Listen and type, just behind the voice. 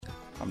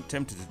I'm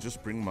tempted to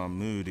just bring my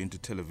mood into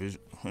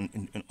television,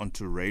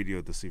 onto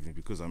radio this evening,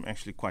 because I'm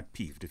actually quite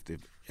peeved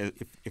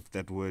if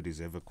that word is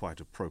ever quite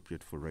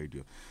appropriate for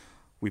radio.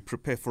 We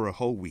prepare for a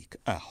whole week.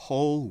 A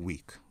whole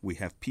week. We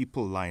have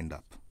people lined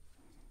up.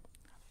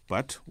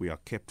 But we are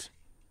kept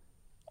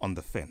on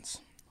the fence.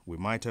 We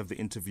might have the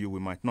interview, we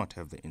might not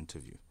have the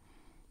interview.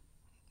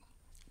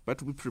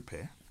 But we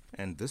prepare.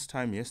 And this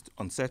time,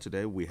 on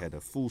Saturday, we had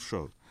a full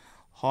show.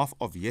 Half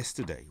of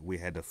yesterday, we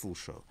had a full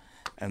show.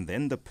 And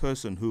then the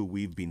person who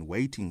we've been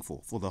waiting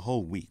for the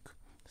whole week,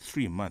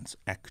 3 months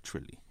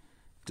actually,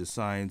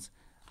 decides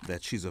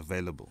that she's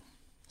available.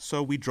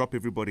 So we drop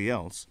everybody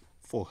else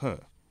for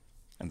her.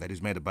 And that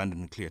is made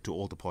abundantly clear to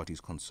all the parties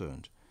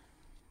concerned.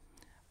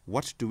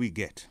 What do we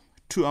get?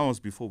 2 hours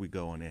before we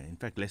go on air, in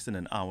fact, less than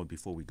an hour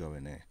before we go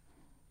on air,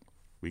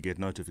 we get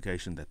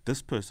notification that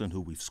this person who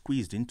we've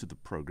squeezed into the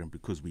program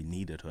because we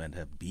needed her and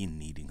have been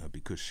needing her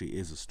because she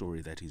is a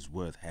story that is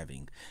worth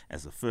having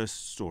as a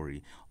first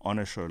story on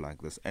a show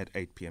like this at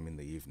 8 p.m. in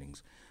the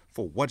evenings,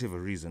 for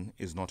whatever reason,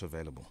 is not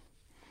available.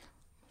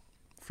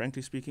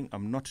 Frankly speaking,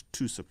 I'm not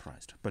too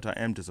surprised, but I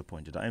am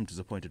disappointed. I am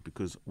disappointed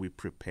because we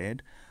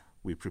prepared.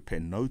 We prepare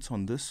notes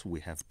on this.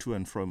 We have to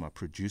and fro, my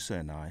producer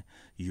and I.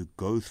 You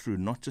go through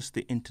not just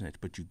the internet,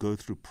 but you go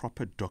through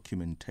proper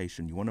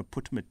documentation. You want to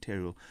put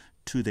material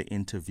to the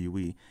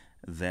interviewee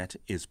that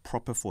is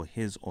proper for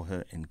his or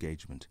her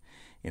engagement.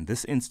 In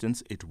this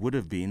instance, it would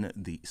have been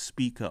the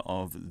Speaker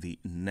of the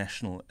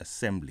National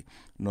Assembly,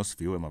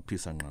 Nosviwe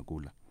Mapisa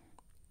Ngagula.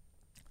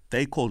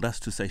 They called us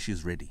to say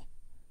she's ready.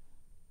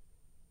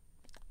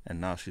 And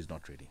now she's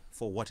not ready,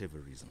 for whatever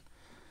reason.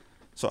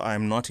 So I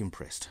am not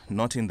impressed,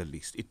 not in the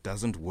least. It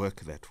doesn't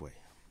work that way.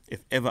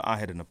 If ever I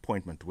had an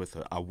appointment with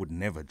her, I would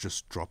never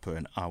just drop her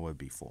an hour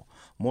before.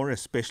 More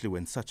especially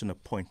when such an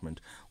appointment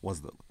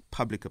was the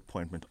public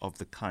appointment of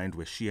the kind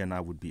where she and I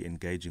would be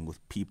engaging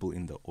with people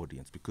in the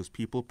audience, because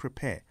people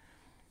prepare.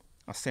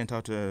 I sent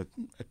out a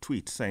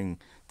tweet saying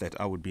that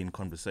I would be in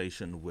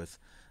conversation with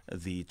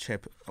the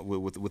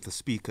with the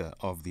Speaker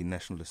of the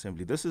National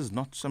Assembly. This is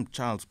not some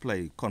child's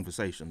play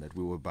conversation that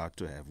we were about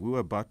to have. We were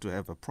about to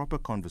have a proper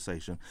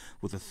conversation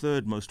with the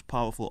third most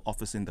powerful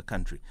office in the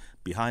country,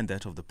 behind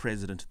that of the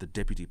President, the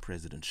Deputy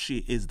President.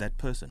 She is that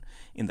person.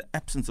 In the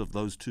absence of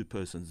those two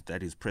persons,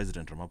 that is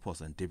President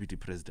Ramaphosa and Deputy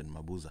President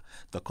Mabuza,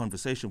 the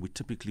conversation we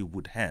typically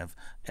would have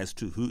as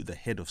to who the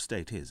head of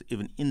state is,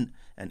 even in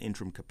an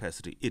interim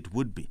capacity, it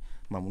would be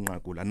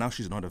Mamunga. Now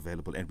she's not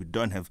available, and we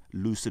don't have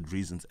lucid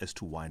reasons as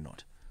to why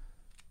not.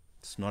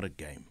 It's not a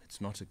game. It's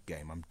not a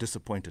game. I'm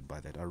disappointed by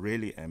that. I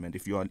really am. And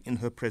if you are in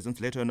her presence,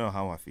 let her know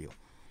how I feel.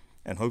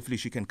 And hopefully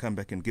she can come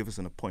back and give us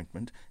an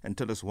appointment and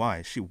tell us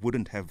why she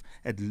wouldn't have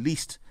at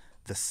least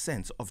the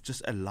sense of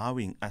just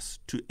allowing us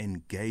to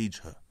engage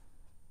her.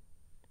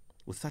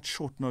 With such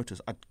short notice,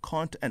 I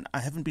can't, and I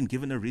haven't been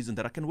given a reason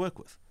that I can work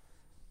with.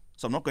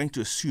 So I'm not going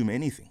to assume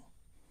anything.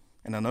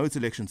 And I know it's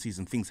election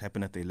season, things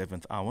happen at the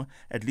 11th hour.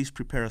 At least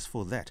prepare us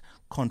for that.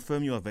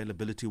 Confirm your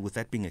availability, with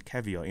that being a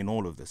caveat in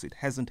all of this. It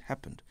hasn't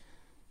happened.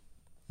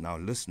 Now,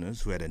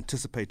 listeners who had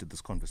anticipated this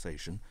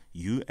conversation,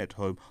 you at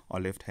home are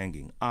left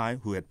hanging. I,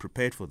 who had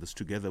prepared for this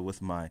together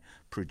with my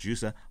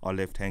producer, are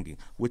left hanging.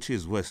 Which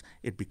is worse,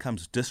 it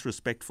becomes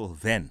disrespectful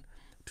then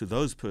to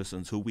those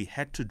persons who we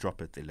had to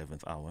drop at the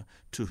 11th hour,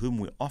 to whom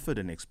we offered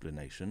an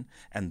explanation,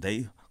 and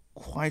they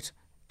quite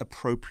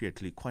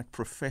appropriately, quite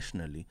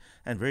professionally,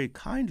 and very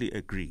kindly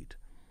agreed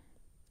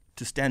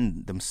to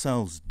stand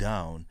themselves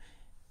down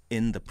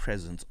in the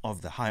presence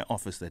of the high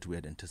office that we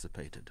had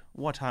anticipated.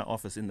 What high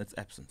office in its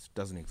absence?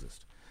 Doesn't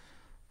exist.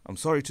 I'm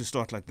sorry to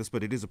start like this,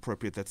 but it is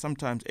appropriate that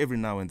sometimes, every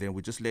now and then,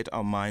 we just let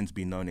our minds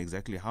be known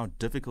exactly how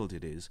difficult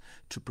it is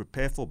to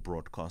prepare for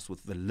broadcast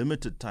with the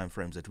limited time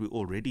frames that we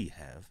already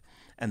have,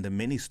 and the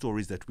many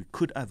stories that we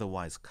could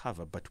otherwise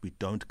cover, but we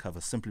don't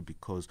cover simply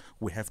because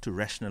we have to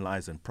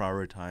rationalize and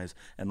prioritize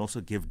and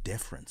also give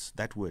deference,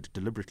 that word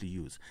deliberately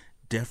used,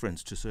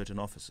 deference to certain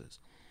officers.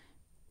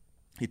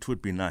 It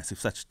would be nice if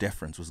such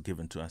deference was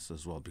given to us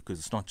as well, because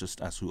it's not just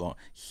us who are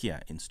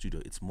here in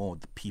studio, it's more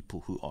the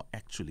people who are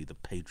actually the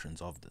patrons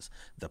of this,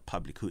 the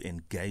public who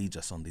engage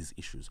us on these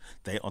issues.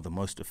 They are the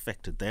most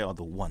affected. They are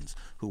the ones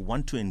who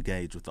want to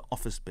engage with the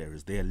office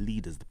bearers, their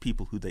leaders, the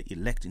people who they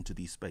elect into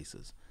these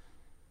spaces.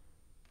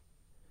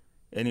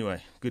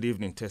 Anyway, good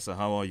evening, Tessa.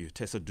 How are you?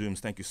 Tessa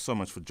Dooms, thank you so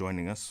much for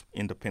joining us,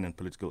 independent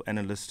political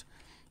analyst.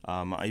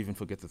 I even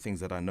forget the things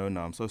that I know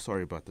now. I'm so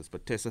sorry about this.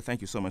 But Tessa,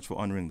 thank you so much for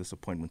honoring this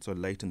appointment so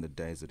late in the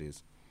day as it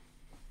is.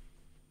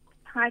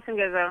 Hi,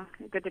 Sangezo.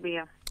 Good to be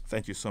here.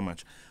 Thank you so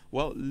much.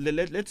 Well,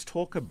 let's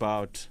talk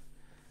about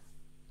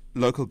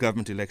local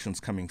government elections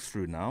coming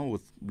through now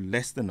with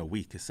less than a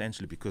week,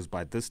 essentially, because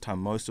by this time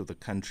most of the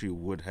country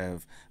would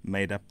have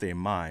made up their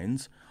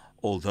minds.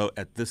 Although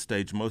at this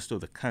stage, most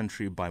of the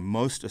country, by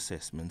most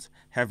assessments,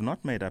 have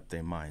not made up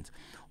their minds.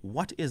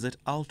 What is it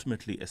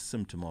ultimately a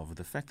symptom of?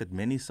 The fact that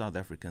many South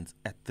Africans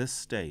at this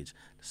stage,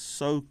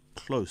 so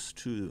close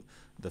to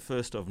the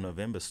 1st of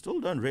November,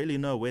 still don't really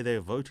know where their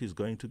vote is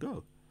going to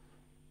go.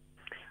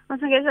 Well,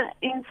 so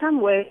in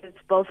some ways, it's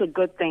both a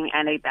good thing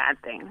and a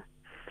bad thing.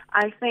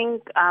 I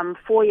think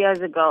 4 years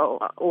ago,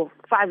 or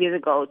 5 years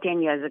ago,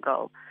 10 years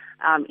ago,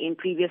 in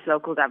previous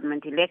local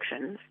government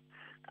elections,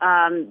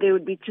 there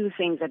would be two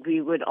things that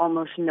we would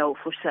almost know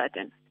for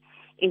certain.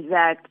 Is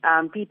that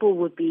people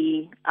would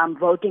be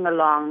voting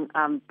along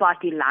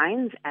party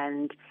lines,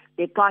 and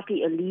their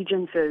party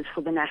allegiances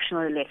for the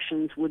national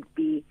elections would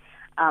be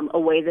a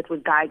way that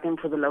would guide them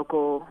for the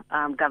local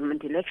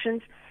government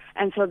elections.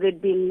 And so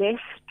there'd be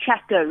less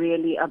chatter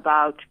really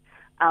about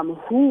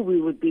who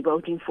we would be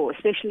voting for,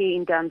 especially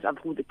in terms of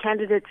who the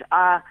candidates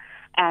are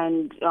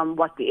and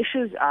what the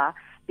issues are,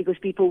 because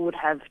people would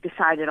have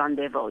decided on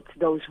their votes,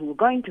 those who were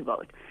going to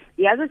vote.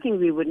 The other thing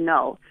we would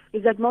know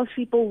is that most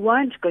people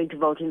weren't going to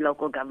vote in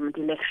local government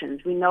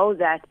elections. We know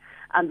that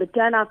the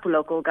turnout for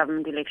local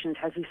government elections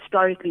has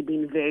historically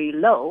been very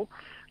low,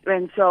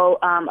 and so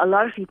a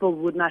lot of people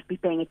would not be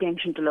paying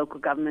attention to local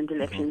government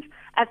elections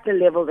at the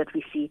level that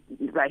we see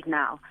right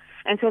now.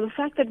 And so the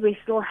fact that we're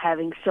still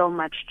having so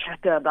much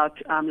chatter about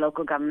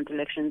local government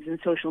elections in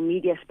social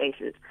media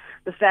spaces,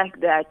 the fact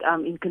that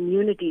in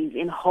communities,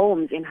 in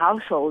homes, in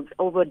households,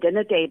 over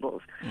dinner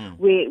tables,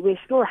 we're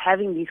still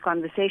having these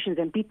conversations,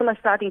 and people are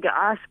starting to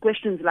ask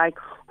questions like,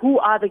 who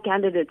are the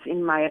candidates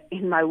in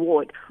my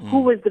ward?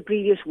 Who was the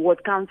previous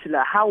ward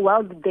councillor? How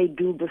well did they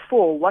do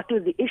before? What are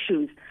the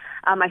issues?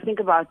 I think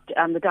about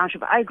the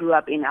township I grew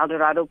up in, El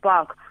Dorado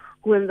Park,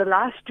 who in the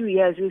last 2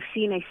 years we've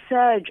seen a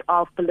surge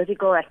of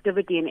political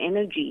activity and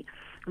energy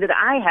that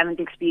I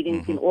haven't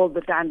experienced in all the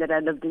time that I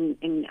lived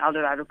in El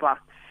Dorado Park.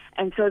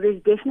 And so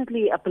there's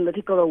definitely a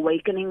political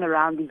awakening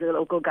around these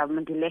local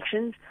government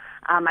elections.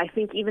 I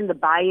think even the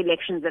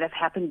by-elections that have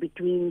happened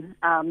between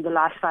the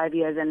last 5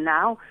 years and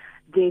now,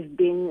 there's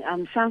been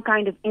some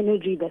kind of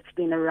energy that's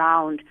been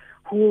around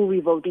who are we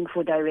voting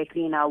for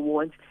directly in our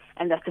wards,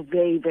 and that's a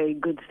very, very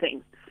good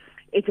thing.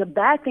 It's a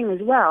bad thing as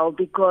well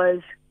because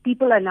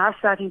people are now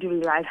starting to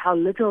realize how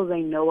little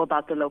they know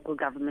about the local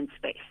government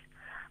space,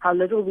 how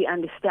little we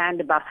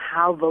understand about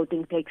how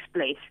voting takes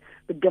place,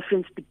 the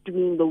difference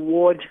between the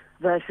ward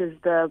versus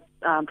the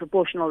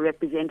proportional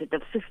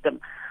representative system,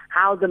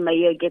 how the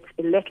mayor gets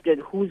elected,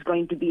 who's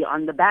going to be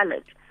on the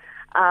ballot.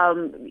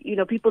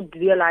 People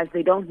realize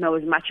they don't know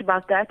as much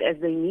about that as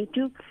they need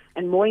to.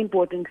 And more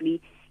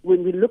importantly,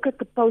 when we look at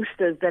the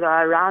posters that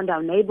are around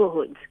our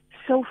neighborhoods,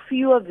 so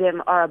few of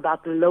them are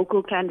about the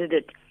local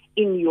candidate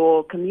in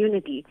your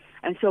community.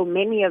 And so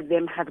many of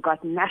them have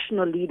got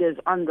national leaders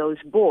on those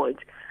boards,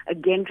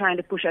 again trying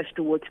to push us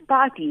towards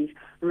parties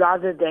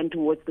rather than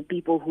towards the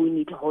people who we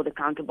need to hold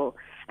accountable.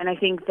 And I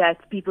think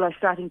that people are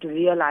starting to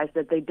realize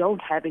that they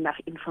don't have enough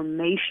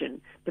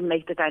information to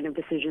make the kind of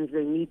decisions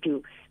they need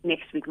to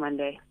next week,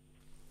 Monday.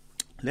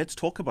 Let's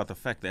talk about the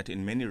fact that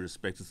in many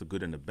respects it's a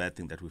good and a bad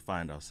thing that we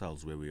find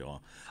ourselves where we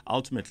are.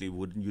 Ultimately,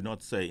 would you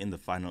not say in the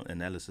final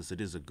analysis it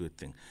is a good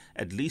thing?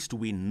 At least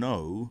we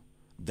know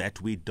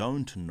that we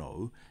don't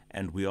know,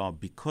 and we are,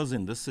 because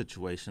in this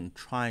situation,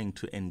 trying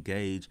to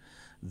engage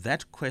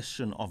that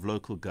question of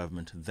local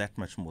government that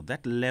much more.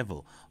 That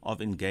level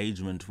of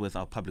engagement with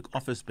our public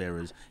office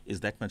bearers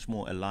is that much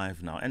more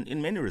alive now. And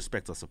in many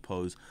respects, I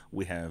suppose,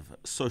 we have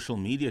social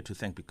media to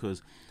thank,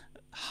 because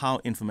how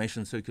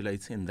information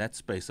circulates in that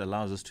space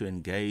allows us to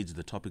engage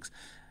the topics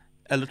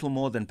a little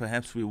more than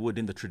perhaps we would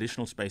in the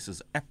traditional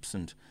spaces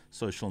absent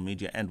social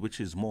media, and which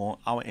is more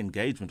our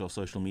engagement of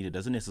social media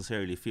doesn't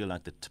necessarily feel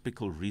like the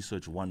typical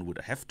research one would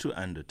have to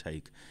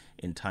undertake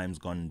in times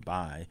gone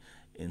by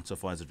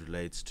insofar as it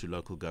relates to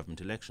local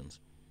government elections.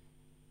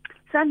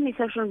 Certainly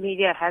social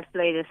media has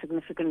played a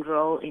significant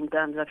role in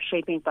terms of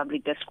shaping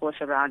public discourse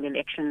around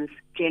elections,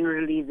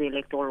 generally the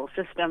electoral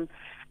system,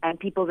 and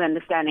people's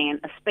understanding, and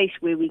a space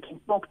where we can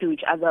talk to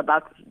each other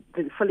about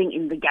filling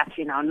in the gaps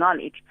in our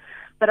knowledge.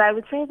 But I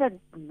would say that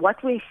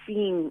what we're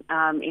seeing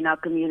in our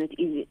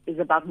community is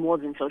about more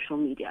than social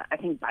media, I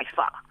think by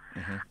far.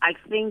 I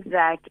think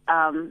that,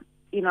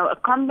 a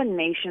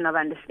combination of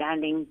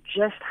understanding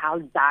just how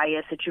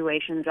dire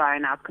situations are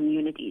in our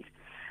communities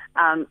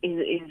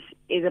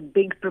is a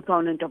big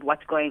proponent of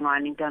what's going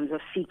on in terms of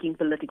seeking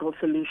political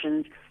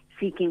solutions,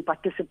 seeking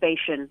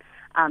participation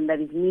that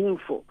is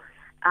meaningful.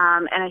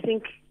 And I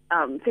think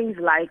things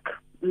like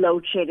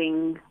load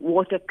shedding,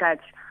 water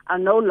cuts are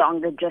no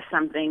longer just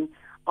something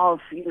of,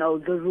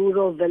 the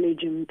rural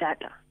village in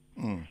Tata.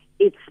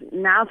 It's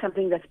now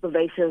something that's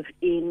pervasive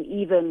in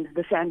even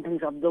the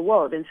Sandtons of the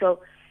world. And so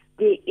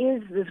there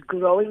is this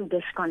growing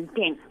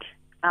discontent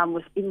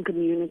within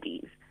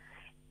communities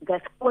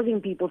that's causing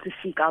people to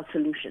seek out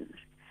solutions.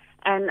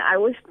 And I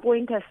always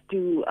point us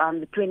to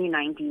the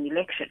 2019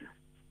 election.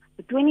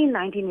 The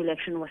 2019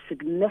 election was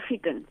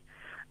significant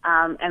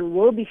and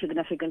will be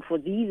significant for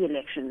these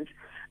elections,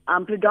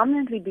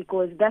 predominantly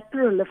because that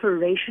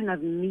proliferation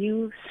of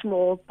new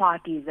small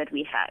parties that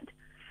we had.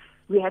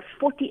 We had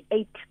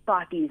 48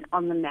 parties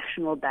on the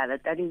national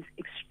ballot. That is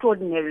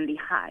extraordinarily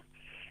high.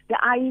 The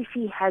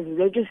IEC has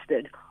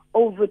registered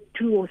over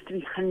 200 or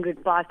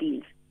 300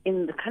 parties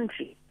in the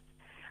country.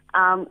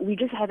 We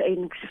just had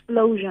an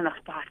explosion of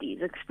parties,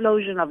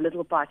 explosion of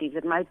little parties.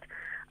 It might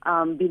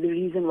be the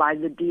reason why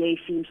the DA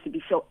seems to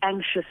be so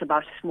anxious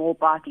about small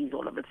parties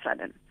all of a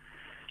sudden.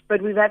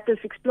 But we've had this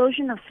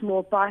explosion of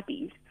small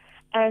parties,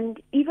 and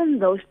even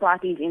those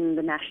parties in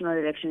the national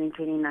election in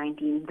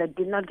 2019 that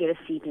did not get a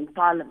seat in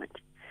parliament,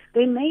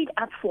 they made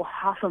up for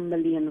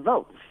 500,000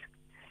 votes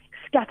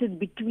scattered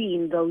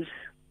between those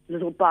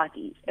little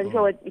parties. And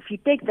so if you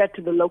take that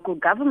to the local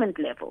government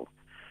level,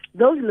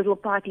 those little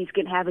parties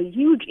can have a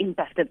huge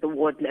impact at the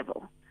ward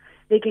level.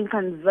 They can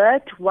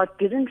convert what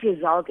didn't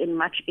result in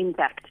much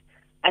impact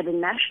at a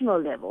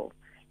national level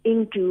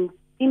into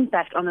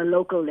impact on a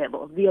local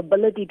level, the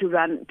ability to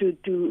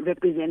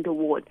represent a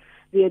ward,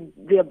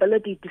 the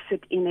ability to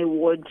sit in a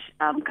ward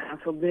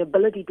council, the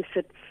ability to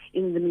sit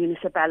in the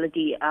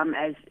municipality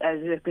as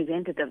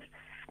representatives.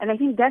 And I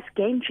think that's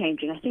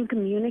game-changing. I think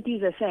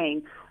communities are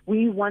saying,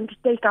 we want to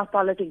take our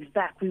politics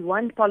back. We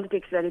want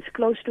politics that is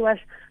close to us,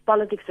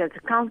 politics that's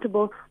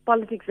accountable,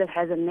 politics that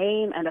has a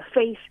name and a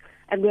face,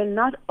 and we're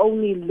not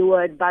only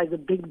lured by the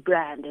big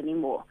brand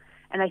anymore.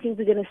 And I think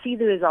we're going to see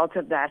the results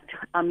of that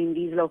in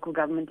these local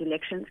government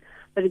elections,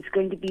 but it's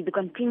going to be the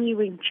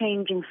continuing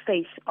changing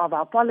face of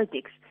our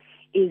politics,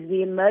 is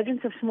the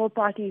emergence of small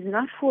parties,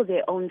 not for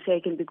their own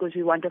sake and because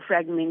we want a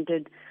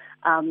fragmented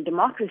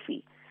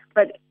democracy,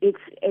 but it's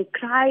a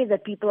cry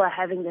that people are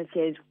having that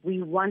says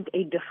we want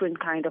a different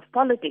kind of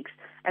politics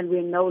and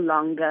we're no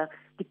longer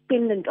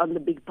dependent on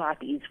the big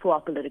parties for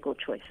our political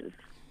choices.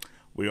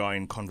 We are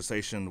in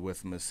conversation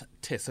with Ms.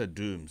 Tessa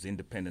Dooms,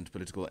 independent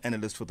political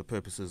analyst for the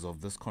purposes of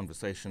this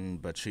conversation,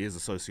 but she is a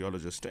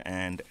sociologist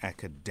and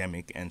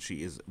academic, and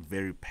she is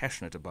very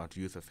passionate about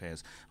youth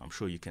affairs. I'm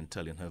sure you can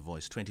tell in her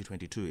voice.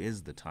 2022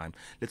 is the time.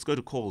 Let's go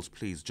to calls,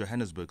 please.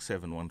 Johannesburg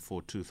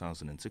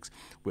 714-2006.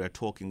 We are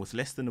talking with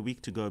less than a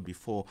week to go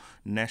before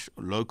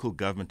local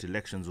government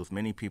elections, with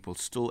many people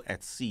still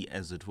at sea,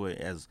 as it were,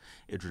 as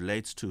it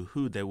relates to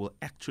who they will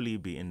actually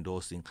be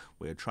endorsing.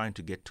 We're trying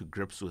to get to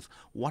grips with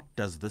what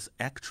does this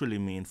actually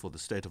mean for the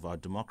state of our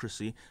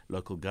democracy,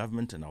 local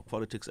government and our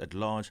politics at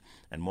large,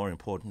 and more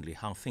importantly,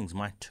 how things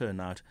might turn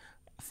out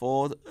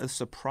for a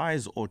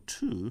surprise or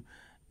two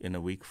in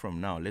a week from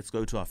now. Let's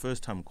go to our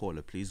first-time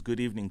caller, please. Good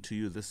evening to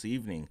you this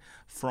evening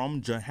from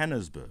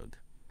Johannesburg.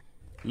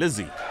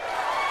 Lizzie.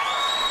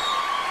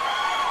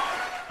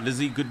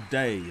 Lizzie, good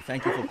day.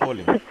 Thank you for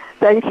calling.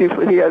 Thank you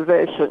for the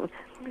ovation.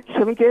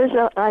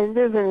 Songeza, I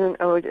live in an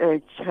old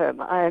age home.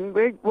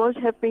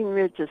 Have been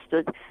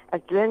registered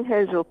at Glen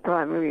Hazel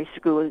Primary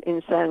School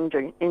in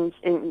Sandring in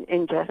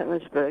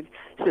Johannesburg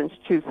since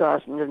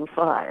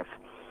 2005.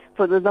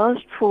 For the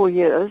last 4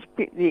 years,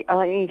 the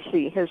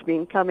IEC has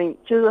been coming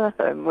to the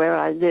home where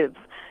I live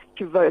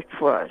to vote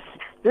for us.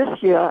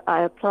 This year,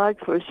 I applied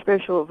for a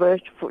special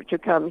vote to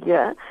come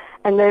here,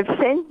 and they've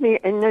sent me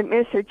a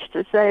message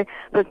to say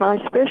that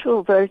my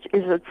special vote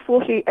is at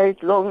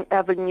 48 Long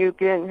Avenue,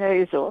 Glen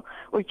Hazel,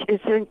 which is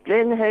in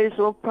Glen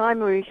Hazel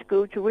Primary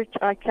School, to which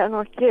I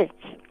cannot get.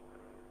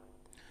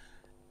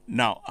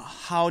 Now,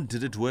 how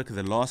did it work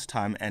the last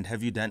time, and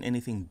have you done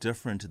anything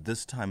different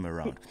this time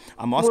around?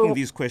 I'm asking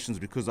these questions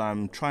because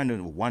I'm trying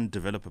to,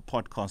 develop a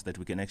podcast that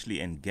we can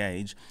actually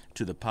engage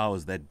to the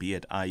powers that be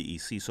at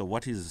IEC. So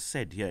what is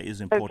said here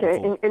is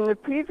important. Okay, in the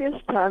previous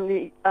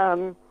time,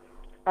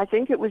 I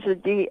think it was the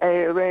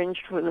DA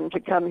arranged for them to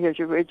come here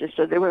to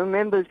register. There were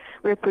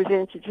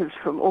representatives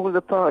from all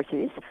the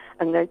parties,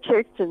 and they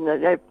checked and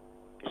they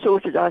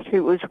sorted out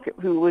who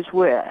was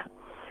where.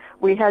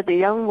 We had a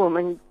young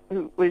woman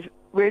who was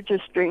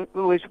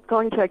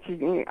contacting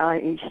the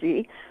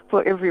IEC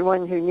for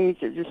everyone who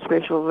needed a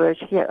special vote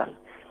here.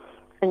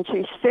 And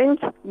she sent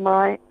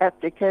my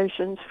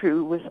application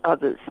through with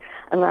others.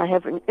 And I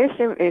have an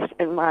SMS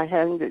in my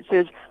hand that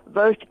says,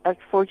 vote at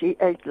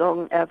 48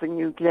 Long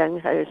Avenue, Glen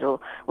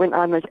Hazel, when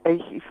I'm at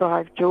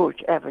 85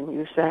 George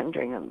Avenue,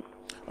 Sandringham.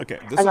 Okay.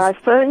 I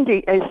phoned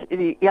the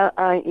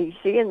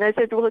IEC, and they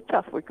said, well, it's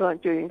tough, we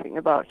can't do anything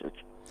about it.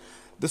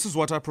 This is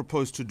what I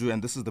propose to do,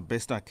 and this is the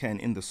best I can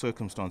in the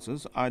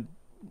circumstances.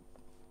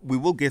 We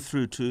will get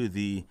through to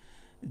the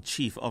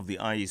chief of the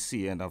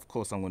IEC, and of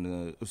course I'm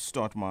going to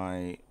start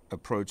my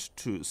approach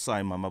to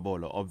Sai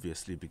Mamabola,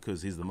 obviously,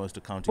 because he's the most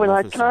accounting officer.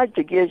 Well, I tried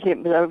to get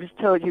him, but I was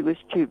told he was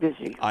too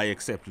busy. I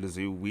accept,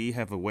 Lizzie. We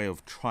have a way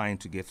of trying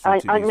to get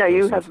through to these I know persons.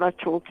 you have much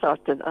more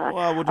clout than I.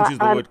 Well, I wouldn't use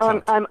the word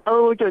clout. I'm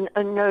old and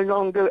no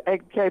longer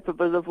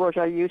capable of what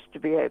I used to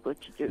be able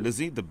to do.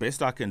 Lizzie, the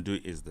best I can do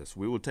is this.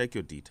 We will take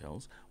your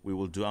details. We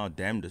will do our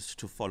damnedest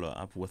to follow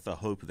up with the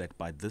hope that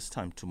by this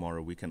time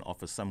tomorrow we can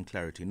offer some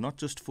clarity, not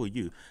just for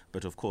you,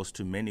 but of course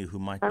to many who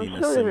might be in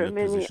a similar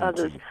position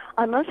to you.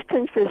 I must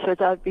confess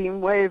that I've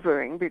been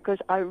wavering because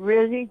I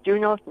really do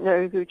not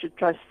know who to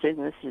trust in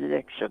this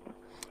election.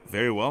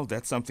 Very well,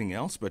 that's something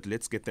else, but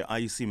let's get the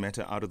IEC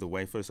matter out of the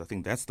way first. I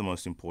think that's the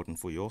most important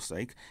for your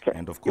sake. Okay.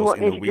 And of You course,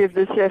 want me to give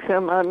the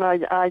SECHA my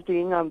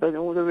ID number and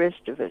all the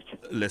rest of it?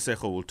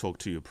 Lesego will talk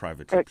to you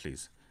privately,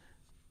 please.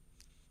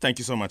 Thank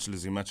you so much,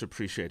 Lizzie. Much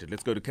appreciated.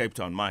 Let's go to Cape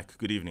Town. Mike,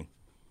 good evening.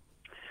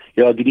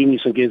 Yeah, good evening,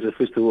 Songeza.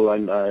 First of all, I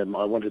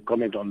want to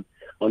comment on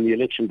the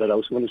election, but I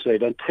also want to say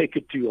don't take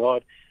it too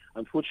hard.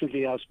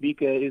 Unfortunately, our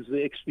speaker is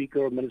the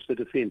ex-speaker of Minister of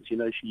Defence. You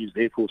know, she used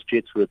Air Force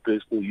jets for her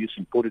personal use,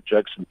 imported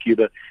drugs from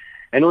Cuba.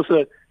 And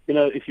also,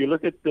 if you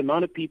look at the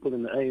amount of people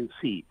in the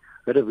ANC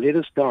that have let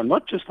us down,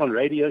 not just on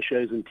radio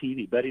shows and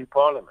TV, but in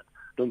Parliament.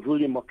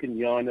 Domvulya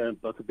Mokinyana,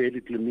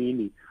 Bathobeli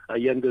Dlamini,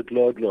 Ayanda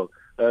Dlodlo,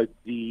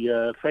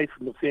 the Faith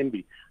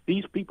Mufembi.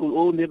 These people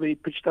all never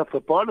pitched up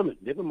for Parliament,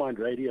 never mind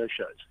radio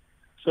shows.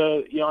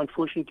 So,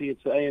 unfortunately,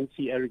 it's the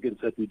ANC arrogance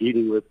that we're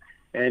dealing with.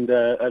 And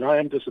I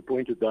am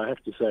disappointed, I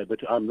have to say, but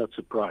I'm not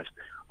surprised.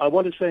 I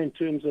want to say in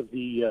terms of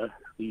the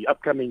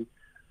upcoming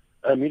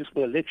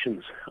municipal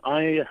elections,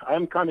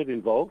 I'm kind of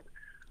involved.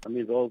 I'm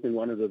involved in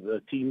one of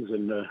the teams,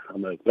 and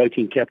I'm a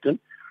voting captain.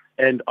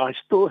 And I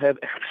still have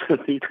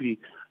absolutely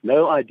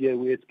no idea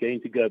where it's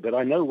going to go. But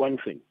I know one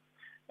thing,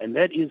 and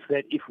that is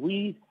that if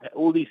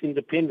all these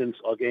independents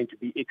are going to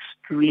be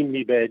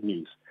extremely bad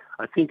news.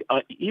 I think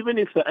even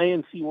if the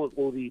ANC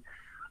or the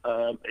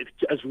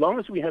as long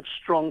as we have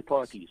strong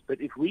parties,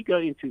 but if we go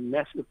into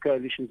massive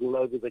coalitions all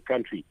over the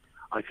country,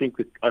 I think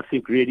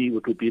really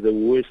it would be the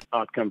worst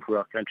outcome for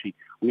our country.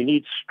 We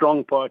need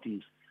strong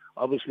parties.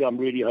 Obviously, I'm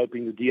really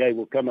hoping the DA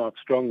will come out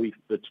strong.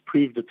 It's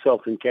proved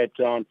itself in Cape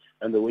Town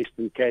and the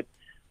Western Cape.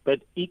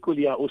 But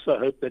equally, I also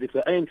hope that if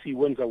the ANC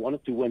wins, I want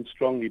it to win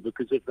strongly,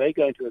 because if they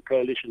go into a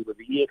coalition with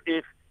the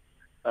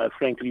EFF,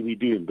 frankly, we're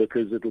doomed,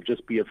 because it'll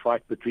just be a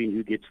fight between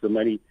who gets the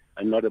money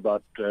and not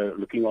about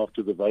looking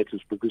after the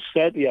voters, because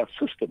sadly our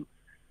system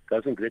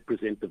doesn't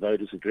represent the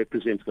voters. It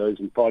represents those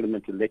in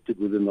Parliament elected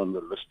within on the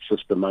list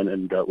system.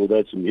 And although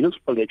it's a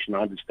municipal election,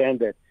 I understand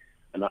that.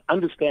 And I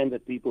understand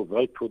that people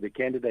vote for the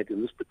candidate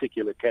in this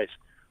particular case,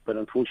 but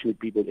unfortunately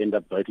people end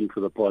up voting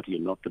for the party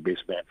and not the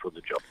best man for the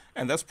job.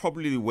 And that's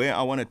probably where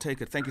I want to take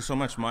it. Thank you so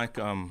much, Mike.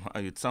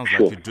 It sounds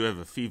Sure. like you do have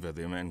a fever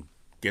there, man.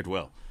 Get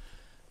well.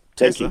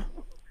 Thank Tessa,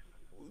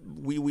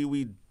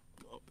 we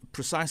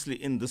precisely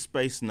in this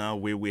space now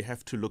where we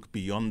have to look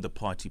beyond the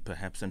party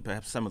perhaps, and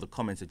perhaps some of the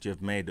comments that you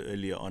have made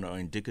earlier on are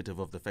indicative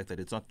of the fact that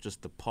it's not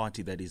just the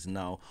party that is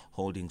now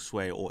holding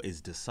sway or is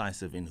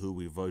decisive in who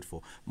we vote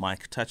for.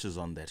 Mike touches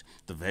on that,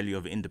 the value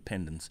of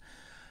independence.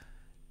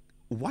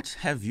 What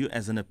have you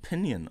as an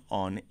opinion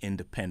on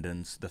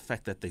independence? The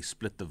fact that they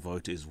split the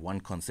vote is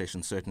one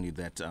concession, certainly,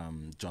 that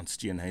John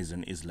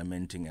Steenhuisen is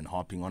lamenting and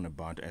harping on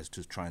about as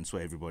to try and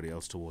sway everybody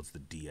else towards the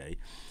DA.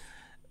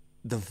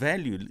 The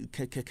value,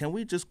 can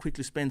we just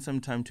quickly spend some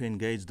time to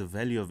engage the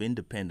value of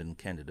independent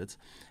candidates,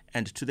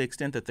 and to the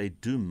extent that they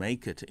do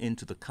make it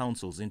into the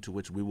councils into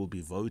which we will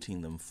be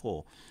voting them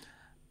for,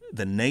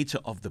 the nature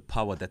of the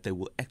power that they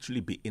will actually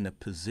be in a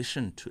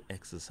position to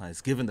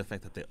exercise, given the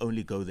fact that they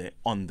only go there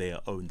on their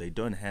own. They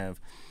don't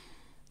have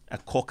a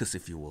caucus,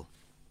 if you will.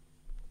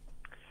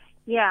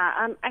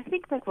 Yeah, I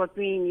think that what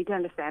we need to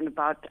understand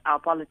about our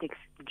politics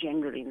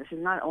generally, and this is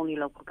not only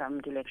local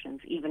government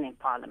elections, even in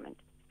Parliament,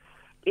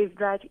 is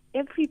that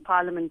every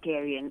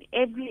parliamentarian,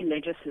 every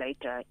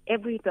legislator,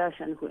 every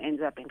person who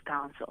ends up in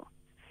council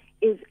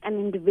is an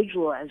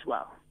individual as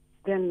well.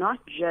 They're not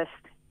just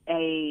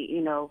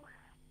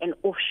an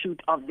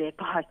offshoot of their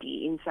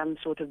party in some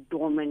sort of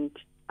dormant,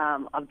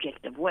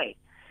 objective way.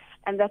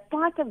 And that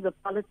part of the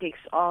politics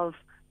of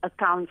a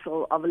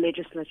council, of a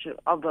legislature,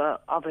 of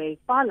a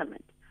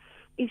parliament,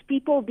 is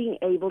people being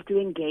able to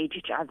engage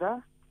each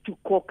other, to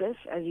caucus,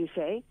 as you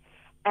say,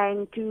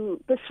 and to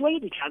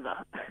persuade each other.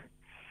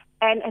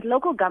 And at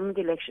local government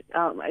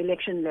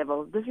election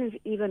level, this is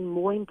even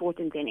more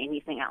important than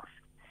anything else.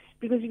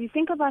 Because if you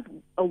think about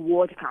a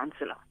ward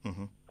councillor,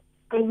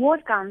 a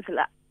ward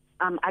councillor,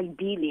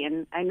 ideally,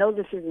 and I know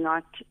this is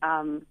not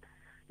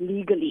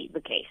legally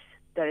the case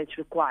that it's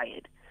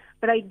required,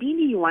 but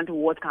ideally you want a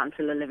ward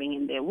councillor living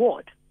in their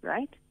ward,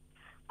 right?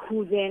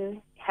 Who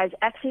then has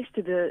access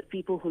to the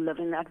people who live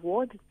in that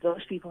ward,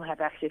 those people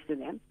have access to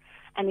them,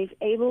 and is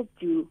able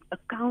to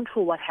account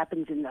for what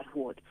happens in that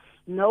ward,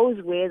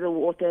 knows where the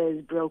water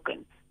is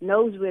broken,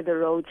 knows where the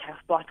roads have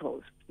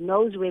potholes,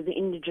 knows where the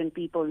indigent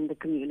people in the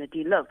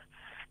community live,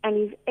 and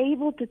is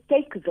able to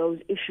take those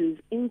issues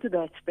into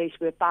that space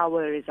where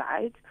power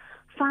resides,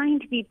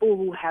 find people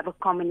who have a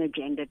common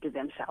agenda to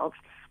themselves,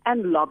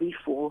 and lobby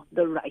for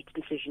the right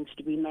decisions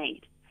to be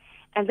made.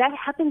 And that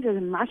happens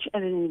as much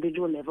at an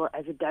individual level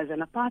as it does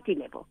on a party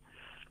level.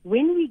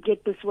 When we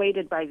get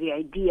persuaded by the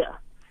idea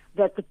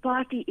that the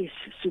party is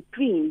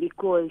supreme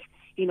because,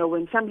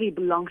 when somebody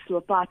belongs to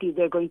a party,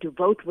 they're going to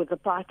vote with the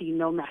party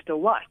no matter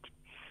what,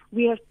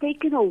 we have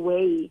taken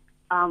away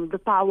the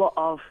power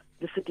of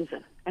the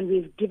citizen, and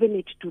we've given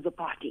it to the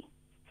party.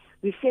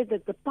 We've said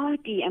that the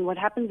party, and what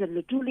happens at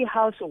Luthuli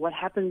House or what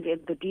happens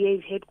at the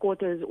DA's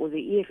headquarters or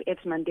the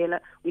EFF's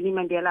Winnie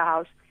Mandela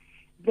House,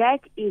 that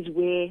is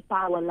where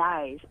power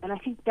lies. And I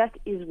think that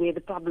is where the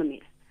problem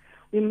is.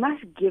 We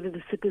must give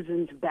the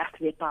citizens back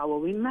their power.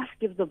 We must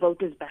give the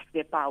voters back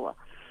their power.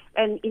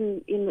 And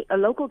in a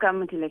local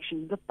government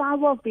election, the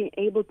power of being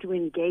able to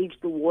engage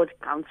the ward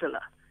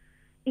councillor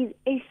is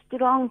a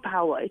strong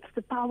power. It's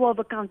the power of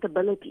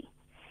accountability.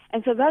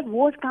 And so that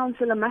ward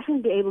councillor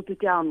mustn't be able to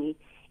tell me,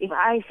 if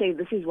I say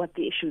this is what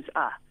the issues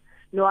are,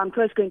 no, I'm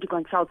first going to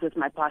consult with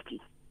my party.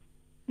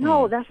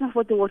 No, that's not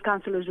what the ward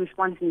councillor's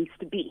response needs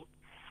to be.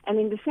 And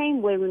in the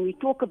same way, when we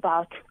talk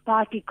about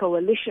party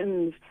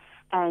coalitions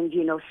and,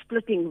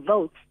 splitting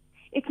votes,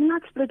 It's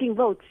not splitting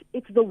votes.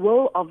 It's the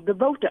will of the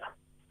voter.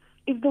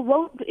 If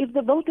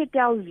the voter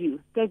tells you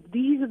that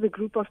these are the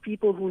group of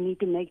people who need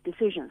to make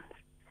decisions,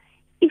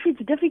 if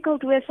it's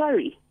difficult, we're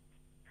sorry.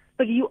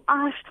 But you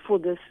asked for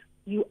this.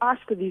 You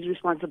asked for these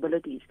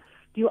responsibilities.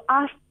 You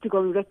asked to go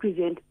and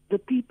represent the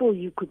people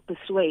you could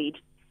persuade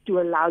to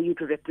allow you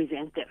to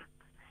represent them.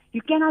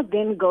 You cannot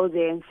then go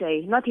there and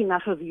say, not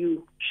enough of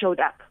you showed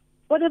up.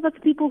 What about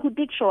the people who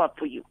did show up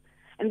for you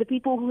and the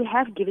people who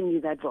have given you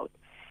that vote?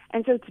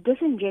 And so it's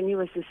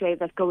disingenuous to say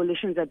that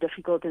coalitions are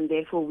difficult and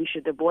therefore we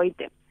should avoid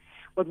them.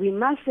 What we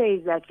must say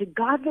is that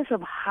regardless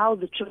of how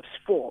the chips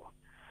fall,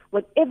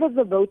 whatever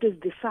the voters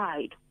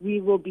decide,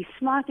 we will be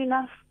smart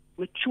enough,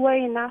 mature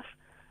enough,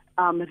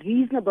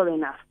 reasonable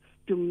enough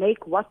to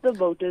make what the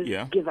voters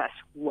give us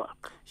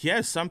work.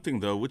 Here's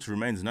something, though, which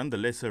remains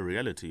nonetheless a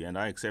reality, and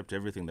I accept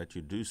everything that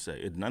you do say.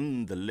 It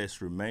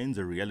nonetheless remains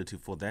a reality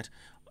for that,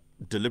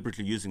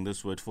 deliberately using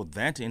this word, for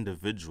that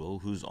individual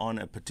who's on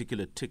a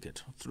particular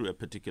ticket through a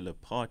particular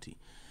party.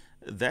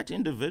 That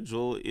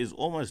individual is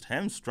almost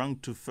hamstrung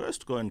to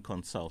first go and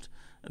consult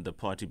the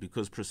party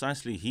because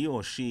precisely he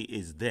or she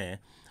is there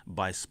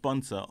by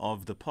sponsor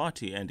of the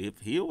party. And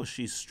if he or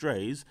she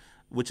strays,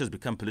 which has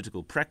become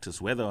political practice,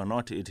 whether or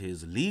not it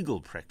is legal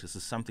practice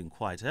is something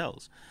quite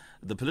else.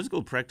 The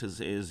political practice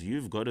is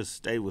you've got to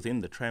stay within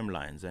the tram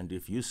lines, and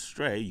if you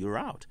stray, you're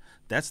out.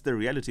 That's the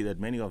reality that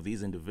many of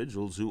these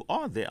individuals who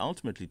are there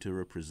ultimately to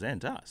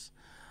represent us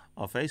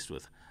are faced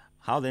with.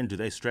 How then do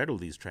they straddle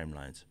these tram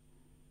lines?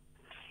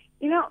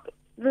 You know,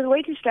 the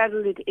way to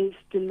straddle it is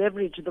to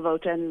leverage the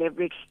voter and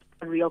leverage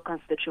a real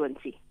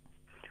constituency.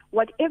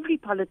 What every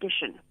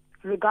politician,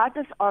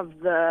 regardless of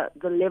the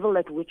level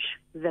at which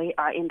they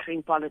are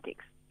entering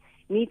politics,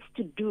 needs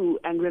to do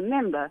and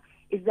remember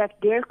is that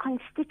their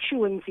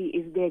constituency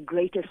is their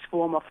greatest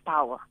form of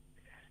power.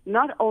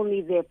 Not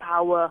only their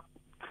power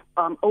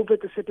over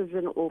the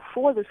citizen or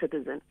for the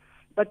citizen,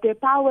 but their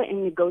power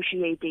in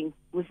negotiating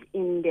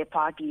within their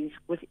parties,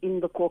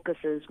 within the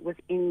caucuses,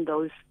 within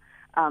those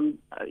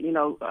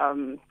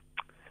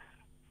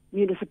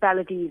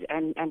municipalities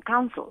and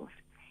councils.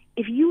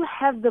 If you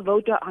have the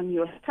voter on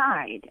your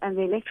side and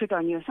the electorate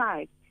on your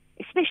side,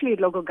 especially at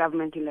local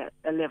government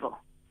level,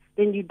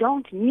 then you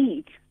don't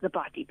need the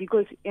party.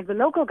 Because at the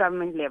local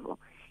government level,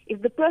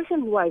 if the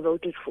person who I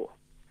voted for,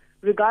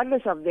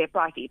 regardless of their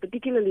party,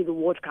 particularly the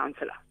ward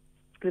councillor,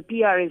 the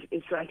PR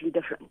is slightly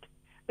different,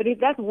 but if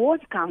that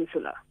ward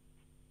councillor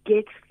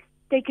gets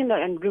taken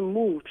and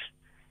removed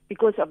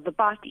because of the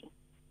party,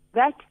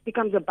 that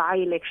becomes a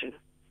by-election.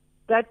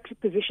 That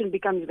position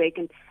becomes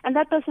vacant, and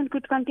that person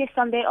could contest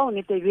on their own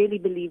if they really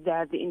believe they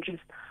have the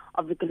interest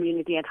of the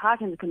community at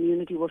heart and the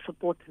community will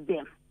support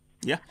them.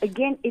 Yeah.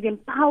 Again, it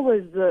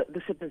empowers the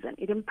citizen.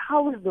 It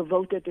empowers the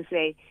voter to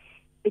say,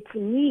 it's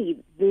me,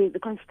 the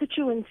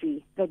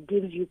constituency that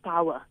gives you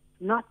power,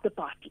 not the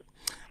party.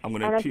 I'm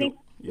going to and appeal.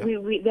 I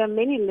think there are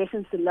many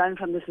lessons to learn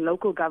from this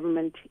local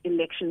government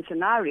election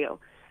scenario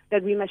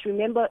that we must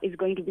remember is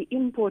going to be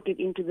imported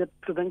into the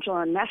provincial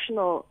and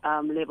national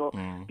level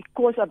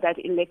because of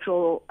that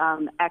electoral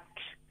act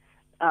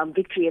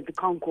victory at the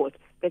Concord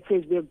that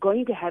says we're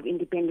going to have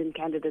independent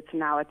candidates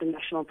now at the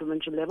national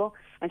provincial level,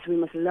 and so we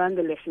must learn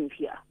the lessons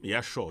here.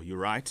 Yeah, sure, you're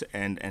right,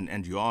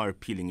 and you are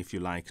appealing, if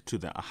you like, to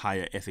the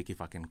higher ethic, if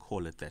I can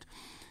call it that.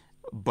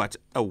 But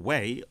a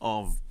way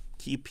of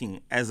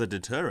keeping as a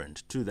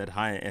deterrent to that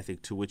higher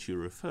ethic to which you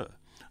refer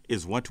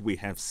is what we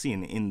have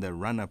seen in the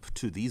run-up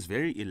to these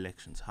very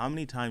elections. How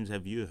many times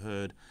have you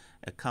heard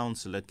a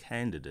councillor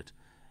candidate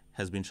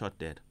has been shot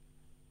dead?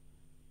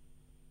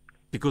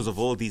 Because of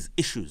all these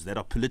issues that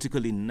are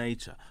political in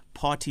nature,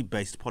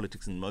 party-based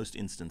politics in most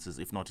instances,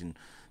 if not in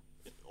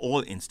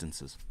all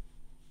instances.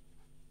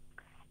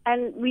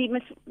 And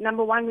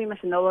number one, we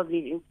must know of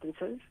these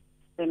instances.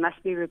 They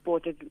must be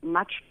reported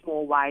much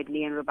more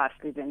widely and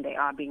robustly than they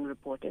are being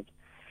reported.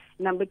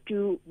 Number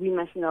two, we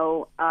must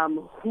know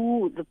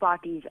who the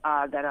parties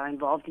are that are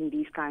involved in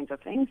these kinds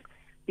of things,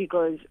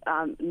 because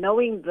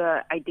knowing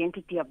the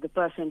identity of the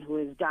person who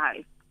has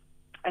died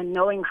and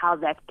knowing how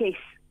that case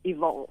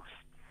evolves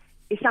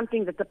is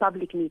something that the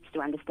public needs to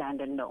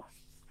understand and know,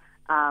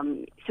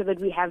 so that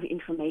we have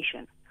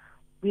information.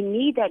 We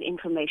need that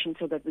information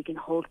so that we can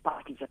hold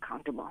parties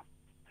accountable.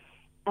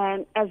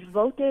 And as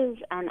voters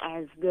and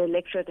as the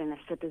electorate and as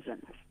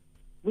citizens,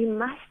 we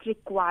must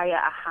require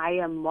a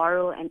higher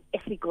moral and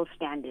ethical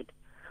standard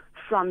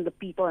from the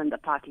people and the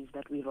parties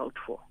that we vote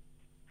for.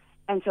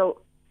 And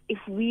so if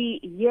we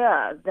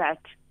hear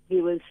that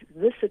there was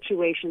this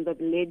situation that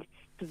led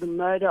to the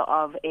murder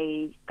of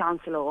a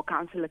councillor or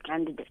councillor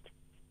candidate,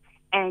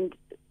 and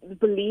the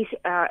police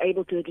are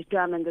able to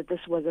determine that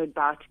this was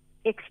about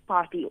X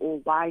party or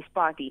Y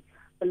party,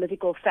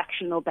 political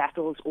factional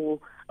battles, or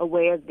a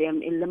way of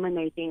them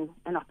eliminating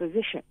an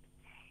opposition,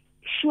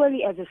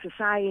 surely as a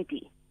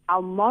society,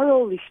 our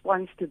moral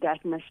response to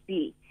that must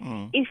be,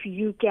 if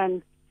you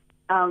can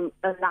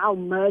allow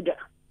murder,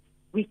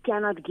 we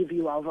cannot give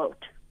you our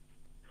vote.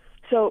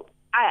 So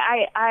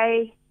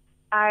I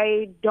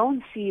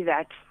don't see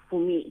that, for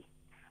me,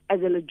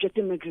 as a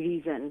legitimate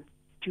reason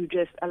to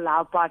just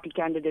allow party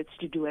candidates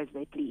to do as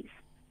they please.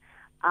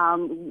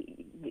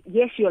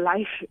 Yes, your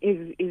life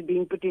is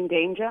being put in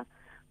danger,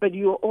 but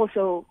you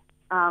also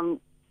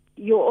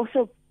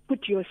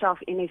put yourself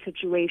in a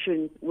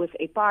situation with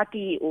a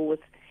party or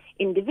with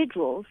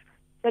individuals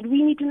that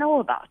we need to know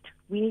about.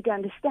 We need to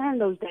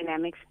understand those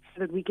dynamics so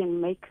that we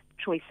can make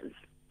choices.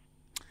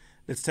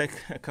 Let's take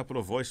a couple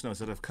of voice notes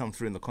that have come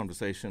through in the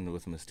conversation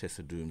with Ms.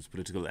 Tessa Dooms,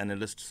 political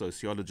analyst,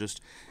 sociologist,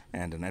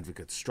 and an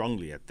advocate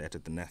strongly at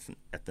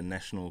the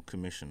National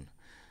Commission,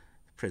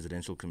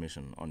 Presidential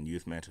Commission on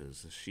Youth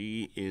Matters.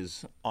 She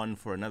is on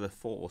for another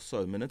 4 or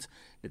so minutes.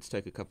 Let's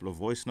take a couple of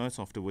voice notes,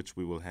 after which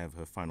we will have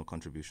her final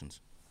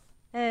contributions.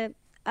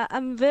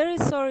 I'm very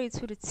sorry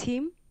to the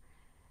team.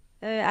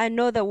 I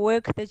know the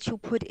work that you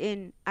put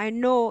in. I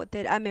know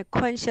that I'm a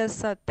conscious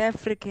South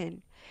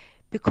African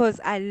because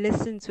I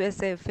listen to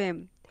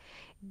SAFM.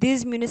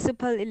 These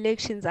municipal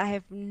elections I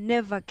have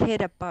never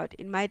cared about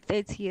in my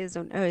 30 years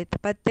on earth,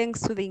 but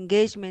thanks to the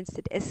engagements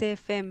that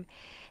SAFM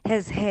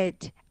has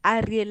had,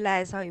 I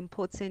realize how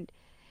important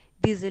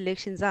these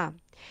elections are.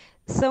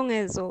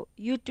 Songezo,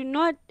 you do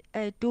not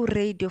do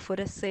radio for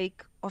the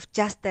sake of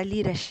just the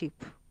leadership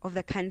of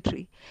the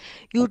country.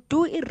 You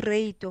do a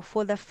radio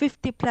for the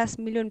 50+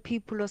 million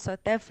people of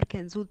South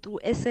Africans who through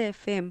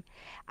SAFM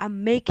are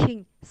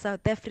making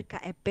South Africa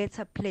a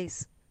better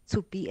place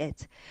to be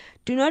at.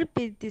 Do not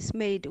be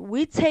dismayed.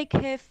 We take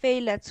her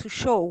failure to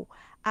show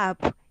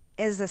up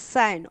as a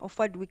sign of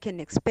what we can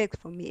expect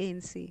from the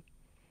ANC.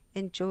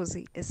 And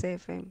Josie,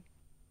 SAFM.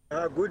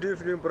 Good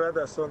evening,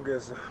 Brother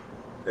Songezo.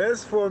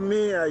 As for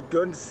me, I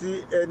don't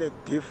see any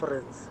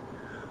difference.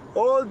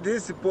 All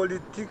these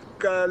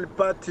political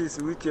parties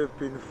which have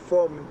been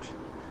formed,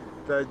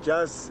 they're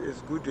just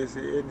as good as the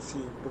ANC,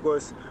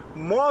 because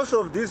most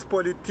of these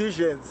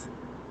politicians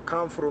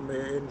come from the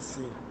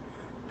ANC.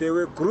 They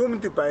were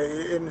groomed by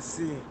the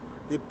ANC.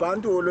 The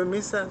Bantu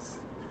Olomisas,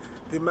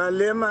 the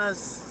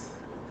Malemas,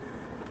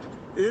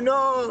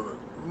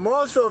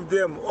 most of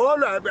them,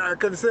 I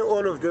can say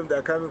all of them,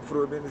 they're coming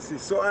from ANC.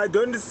 So I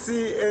don't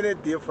see any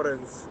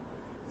difference.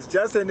 It's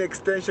just an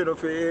extension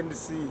of the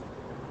ANC.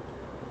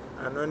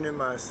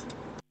 Anonymous.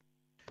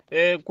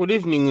 Good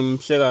evening,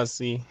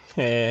 Mshegasi.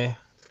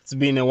 It's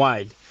been a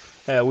while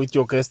with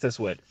your guest as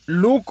well.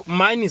 Look,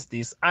 mine is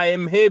this. I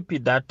am happy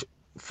that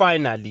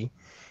finally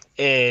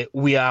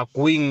we are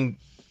going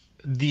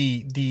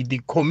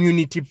the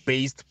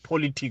community-based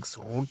politics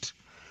route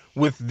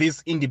with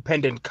these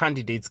independent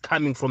candidates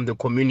coming from the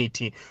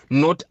community,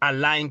 not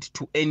aligned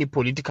to any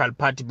political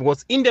party.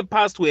 Because in the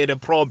past we had a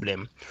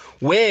problem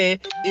where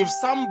if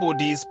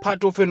somebody is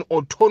part of an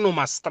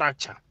autonomous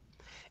structure,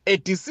 a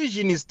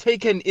decision is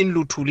taken in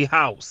Luthuli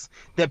House,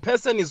 the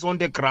person is on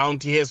the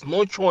ground, he has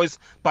no choice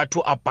but to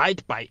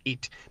abide by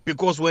it.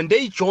 Because when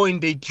they join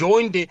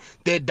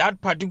that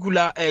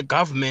particular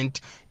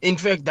government, in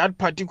fact, that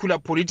particular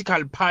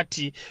political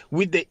party,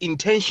 with the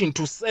intention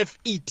to serve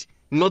it,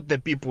 not the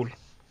people.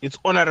 It's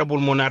Honorable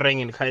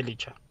Monareng and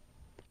Khayelitsha.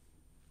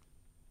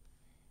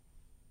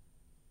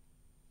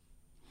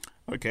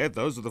 Okay,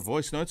 those are the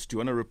voice notes. Do you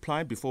want to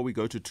reply before we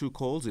go to 2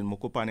 calls in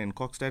Mokopane and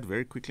Kokstad?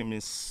 Very quickly,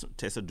 Ms.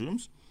 Tessa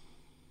Dooms.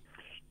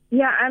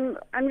 Yeah,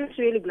 I'm just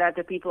really glad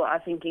that people are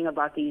thinking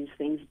about these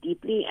things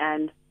deeply,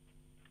 and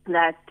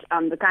that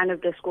the kind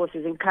of discourse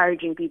is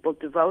encouraging people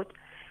to vote.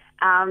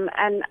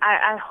 And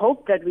I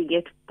hope that we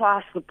get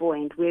past the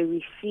point where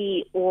we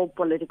see all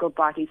political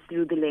parties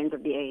through the lens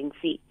of the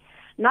ANC.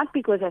 Not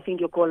because I think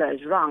your caller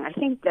is wrong. I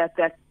think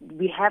that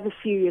we have a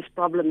serious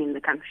problem in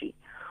the country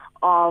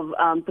of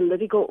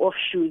political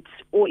offshoots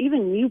or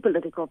even new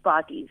political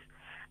parties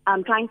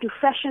trying to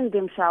fashion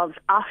themselves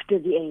after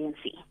the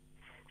ANC.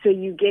 So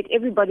you get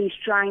everybody's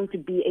trying to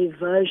be a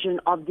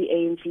version of the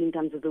ANC in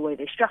terms of the way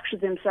they structure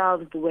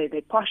themselves, the way they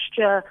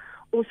posture,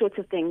 all sorts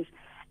of things.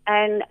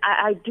 And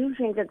I do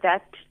think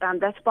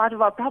that's part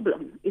of our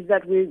problem, is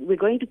that we're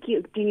going to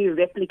continue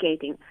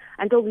replicating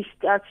until we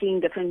start seeing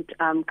different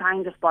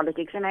kinds of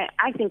politics. And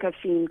I think I've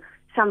seen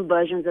some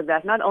versions of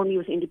that, not only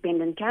with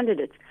independent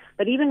candidates,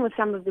 but even with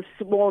some of the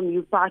small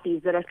new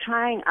parties that are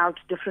trying out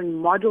different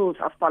models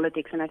of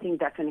politics. And I think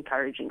that's an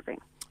encouraging thing.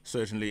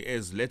 Certainly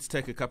is. Let's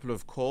take a couple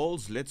of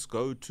calls. Let's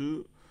go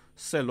to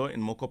Selo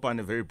in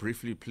Mokopane very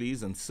briefly,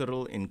 please, and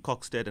Cyril in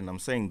Kokstad. And I'm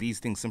saying these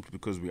things simply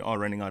because we are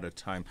running out of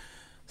time.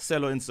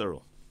 Selo and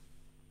Cyril.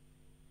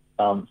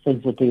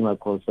 Thanks for taking my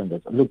call,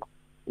 Sanders. Look,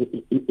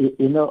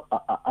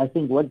 I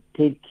think what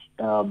take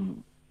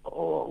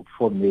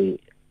for me,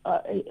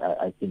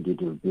 I think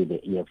it will be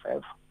the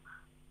EFF.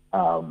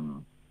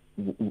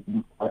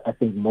 I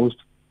think most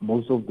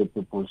of the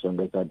people,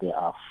 Sanders, they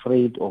are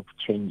afraid of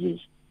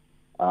changes,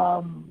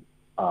 and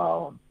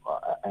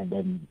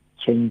then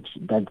change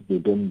that they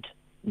don't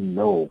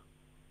know.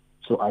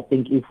 So I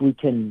think if we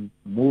can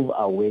move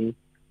away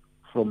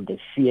from the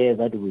fear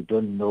that we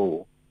don't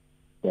know,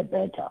 the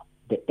better.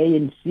 The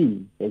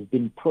ANC has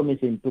been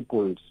promising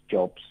people's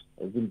jobs,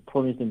 has been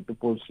promising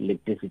people's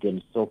electricity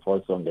and so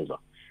forth on and so on.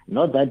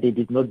 Not that they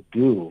did not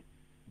do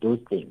those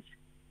things,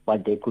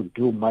 but they could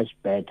do much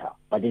better.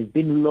 But it's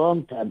been a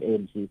long time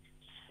ANC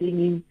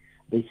singing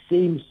the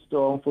same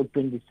song for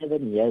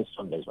 27 years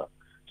on as well.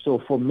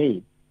 So for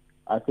me,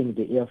 I think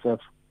the EFF,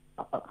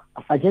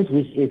 I just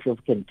wish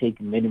EFF can take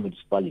many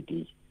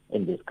municipalities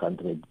in this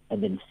country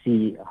and then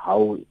see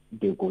how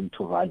they're going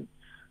to run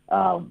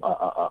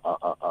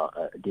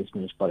this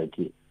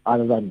municipality,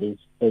 other than this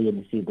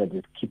ANC that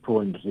just keep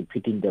on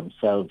repeating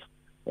themselves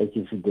as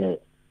if they're,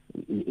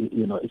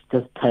 it's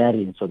just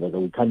tiring, so that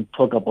we can't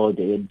talk about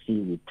the ANC,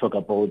 we talk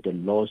about the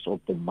loss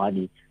of the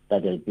money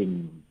that has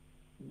been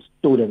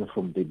stolen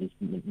from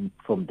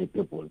the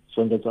people.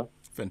 So that's all.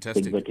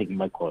 Fantastic. Thank you for taking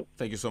my call.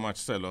 Thank you so much,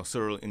 Cyril.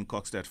 Cyril in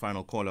Kokstad,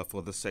 final caller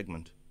for this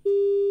segment.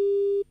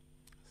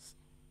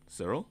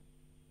 Cyril?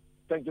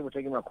 Thank you for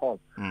taking my call.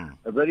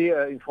 A very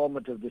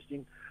informative this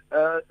thing.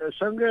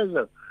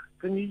 Sangeza,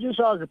 can you just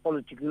ask a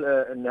political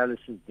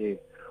analysis there?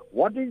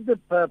 What is the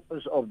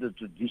purpose of the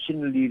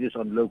traditional leaders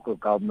on local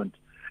government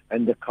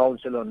and the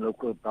council on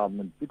local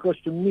government? Because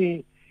to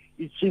me,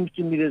 it seems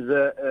to me there's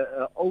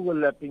a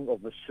overlapping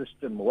of a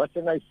system,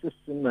 westernized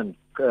system and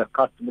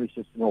customary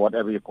system or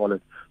whatever you call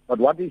it. But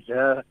what is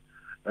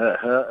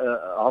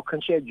how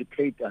can she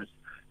educate us?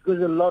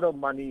 Because a lot of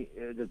money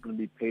is going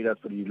to be paid out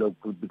for the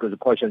local, because the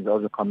question is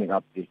also coming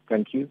up there.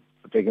 Thank you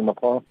for taking my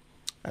call.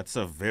 That's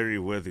a very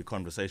worthy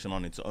conversation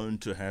on its own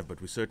to have,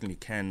 but we certainly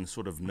can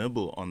sort of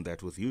nibble on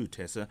that with you,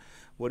 Tessa.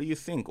 What do you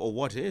think, or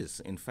what is,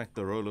 in fact,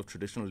 the role of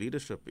traditional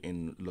leadership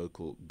in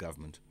local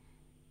government?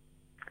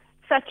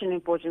 Such an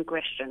important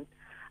question,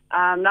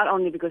 not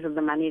only because of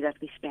the money that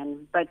we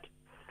spend, but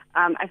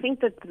I think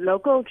that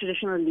local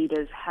traditional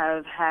leaders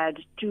have had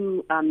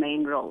two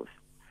main roles.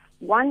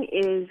 One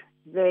is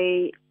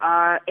they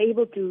are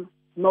able to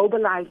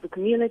mobilize the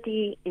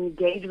community,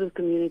 engage with the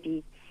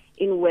community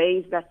in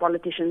ways that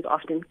politicians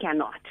often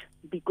cannot,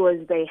 because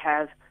they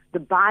have the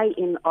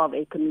buy-in of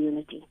a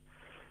community.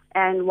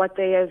 And what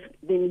they have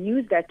then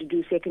used that to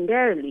do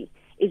secondarily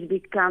is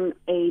become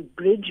a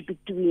bridge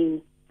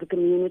between the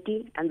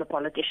community and the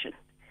politician.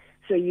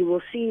 So you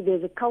will see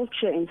there's a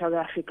culture in South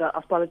Africa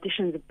of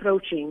politicians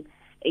approaching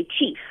a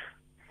chief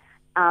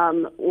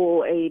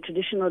or a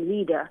traditional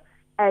leader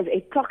as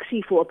a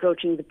proxy for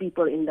approaching the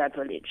people in that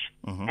village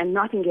and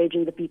not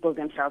engaging the people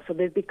themselves. So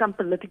they've become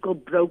political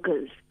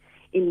brokers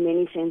in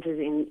many senses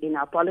in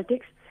our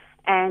politics.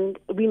 And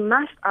we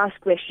must ask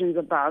questions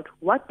about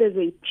what does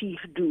a chief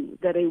do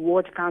that a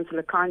ward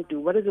councillor can't do?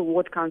 What does a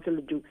ward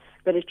councillor do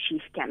that a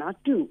chief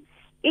cannot do?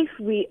 If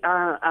we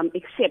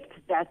accept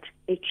that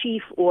a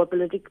chief or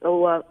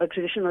a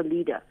traditional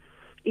leader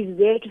is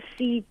there to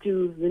see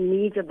to the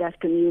needs of that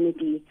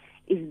community,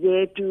 is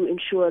there to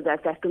ensure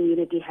that that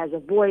community has a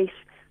voice,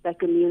 that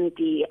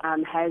community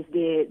has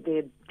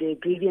their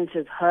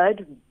grievances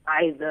heard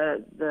by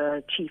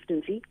the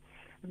chieftaincy,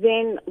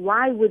 then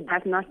why would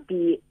that not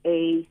be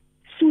a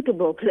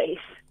suitable place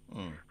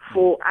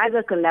for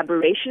either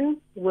collaboration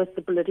with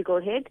the political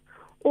head,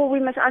 or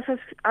we must ask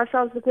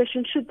ourselves the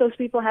question, should those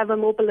people have a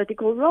more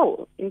political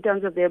role in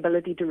terms of their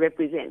ability to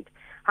represent?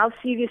 How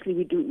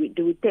seriously do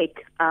we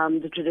take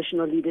the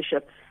traditional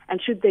leadership, and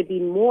should they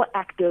be more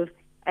active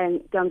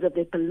in terms of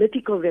their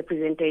political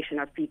representation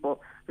of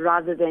people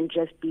rather than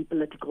just be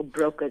political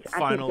brokers?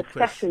 I think it's a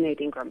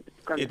fascinating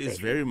conversation. It is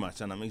very much,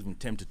 and I'm even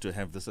tempted to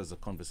have this as a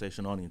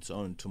conversation on its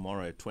own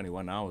tomorrow at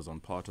 21 hours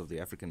on part of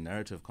the African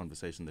narrative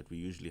conversation that we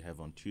usually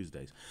have on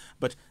Tuesdays.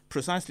 But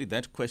precisely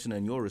that question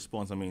and your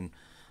response, I mean,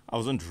 I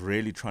wasn't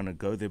really trying to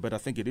go there, but I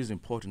think it is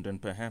important,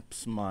 and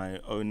perhaps my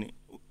own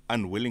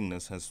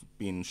unwillingness has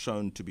been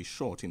shown to be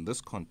short in this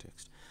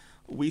context.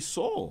 We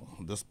saw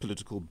this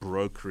political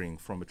brokering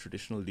from a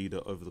traditional leader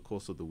over the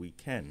course of the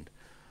weekend.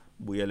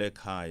 Buyele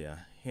Khaya,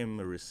 him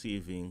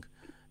receiving,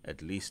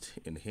 at least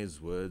in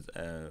his words,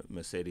 a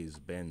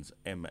Mercedes-Benz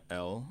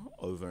ML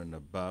over and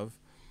above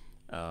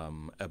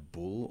a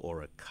bull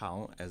or a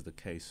cow, as the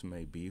case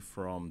may be,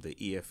 from the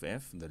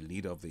EFF. The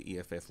leader of the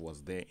EFF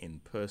was there in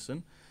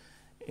person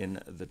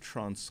in the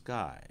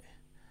Transkei.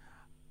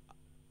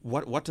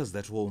 What does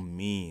that all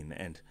mean?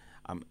 And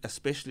I'm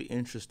especially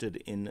interested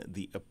in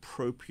the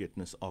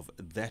appropriateness of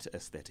that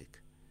aesthetic.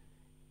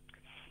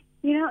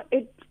 You know,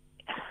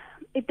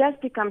 it does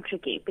become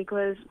tricky,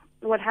 because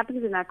what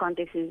happens in that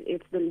context is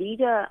if the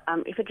leader,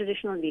 if a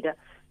traditional leader,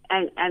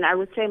 and I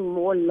would say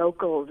more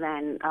local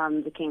than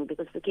the king,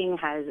 because the king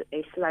has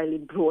a slightly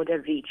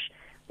broader reach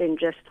than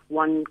just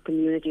one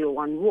community or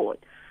one ward.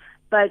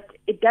 But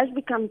it does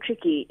become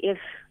tricky if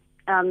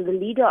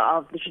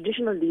the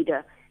traditional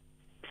leader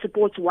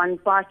supports one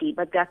party,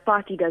 but that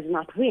party does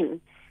not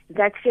win.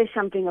 That says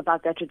something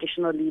about that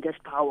traditional leader's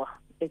power.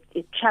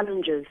 It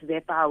challenges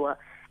their power,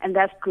 and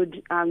that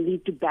could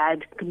lead to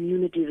bad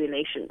community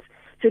relations.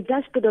 So it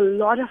does put a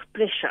lot of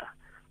pressure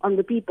on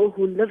the people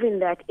who live in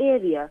that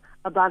area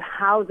about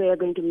how they are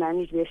going to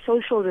manage their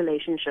social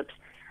relationships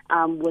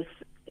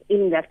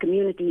in that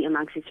community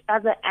amongst each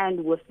other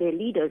and with their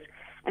leaders.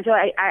 And so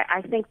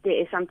I think there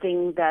is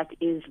something that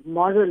is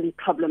morally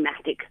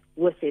problematic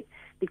with it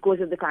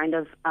because of the kind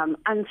of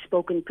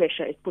unspoken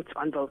pressure it puts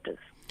on voters.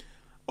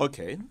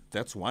 Okay,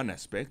 that's one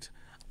aspect.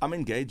 I'm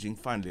engaging,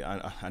 finally,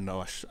 I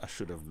know I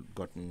should have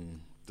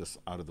gotten this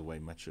out of the way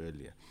much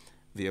earlier.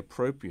 the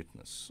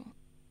appropriateness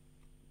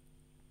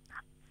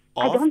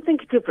I of... don't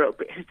think it's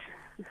appropriate.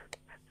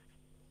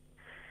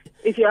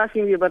 If you're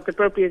asking me about the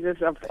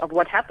appropriateness of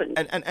what happened.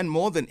 And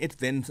more than it,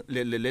 then,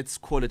 let's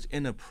call it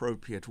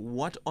inappropriate.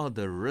 What are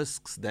the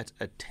risks that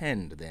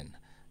attend, then,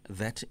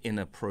 that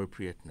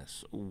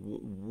inappropriateness?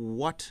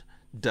 What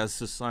does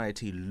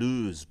society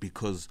lose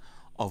because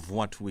of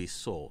what we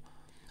saw?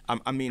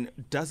 I mean,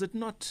 does it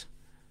not...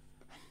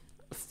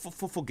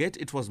 Forget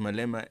it was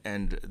Malema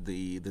and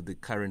the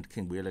current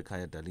King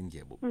Buyelekaya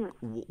Dalindyebo.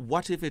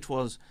 What if it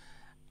was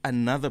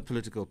another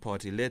political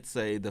party, let's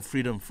say the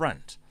Freedom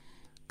Front,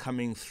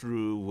 coming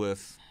through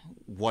with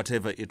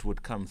whatever it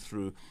would come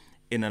through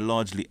in a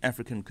largely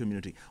African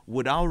community?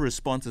 Would our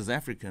response as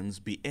Africans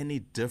be any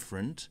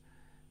different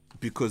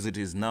because it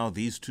is now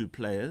these two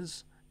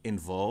players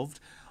involved?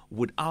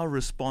 Would our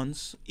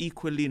response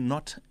equally,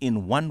 not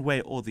in one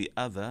way or the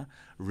other,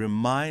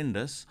 remind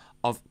us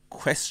of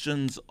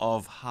questions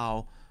of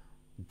how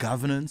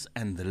governance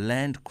and the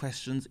land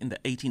questions in the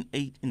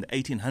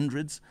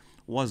 1800s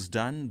was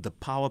done, the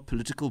power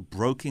political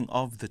broking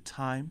of the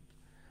time?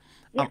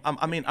 Yeah.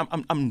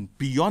 I'm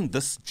beyond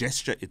this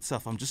gesture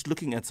itself. I'm just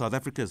looking at South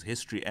Africa's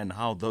history and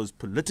how those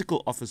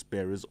political office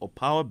bearers or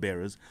power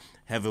bearers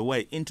have a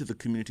way into the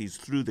communities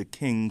through the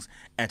kings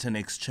at an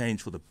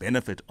exchange for the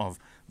benefit of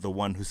the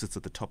one who sits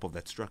at the top of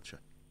that structure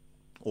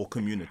or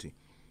community.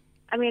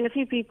 I mean, a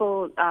few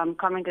people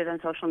commented on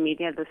social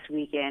media this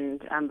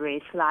weekend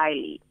very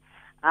slyly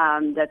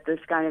that this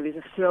kind of is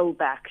a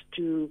throwback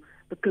to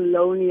the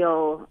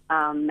colonial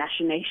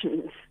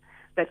machinations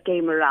that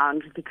came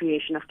around the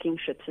creation of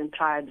kingships and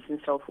tribes and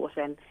so forth.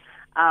 And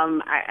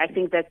I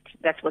think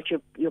that's what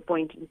you're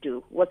pointing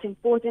to. What's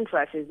important for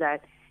us is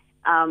that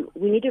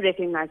we need to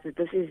recognize that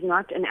this is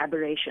not an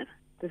aberration.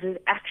 This is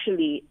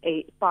actually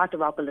a part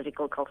of our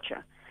political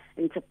culture.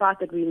 And it's a part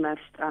that we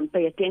must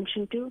pay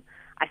attention to.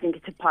 I think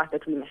it's a part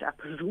that we must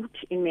uproot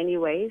in many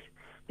ways,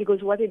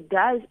 because what it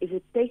does is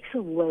it takes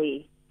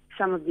away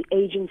some of the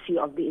agency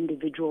of the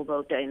individual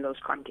voter in those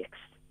contexts.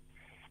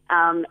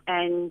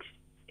 And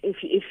if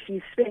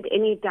you spend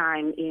any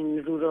time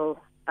in rural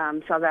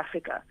South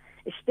Africa,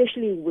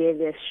 especially where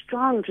there's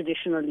strong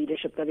traditional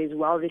leadership that is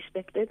well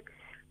respected,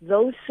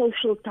 those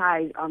social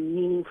ties are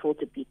meaningful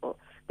to people.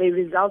 They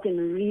result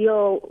in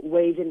real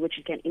ways in which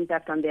it can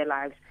impact on their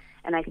lives.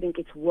 And I think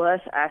it's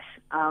worth us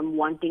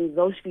wanting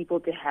those people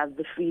to have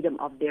the freedom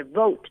of their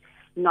vote,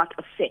 not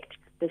affect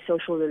the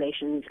social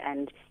relations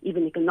and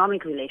even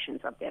economic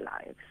relations of their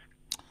lives.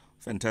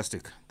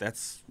 Fantastic.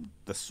 That's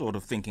the sort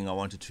of thinking I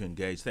wanted to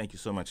engage. Thank you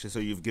so much. So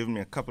you've given me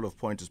a couple of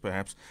pointers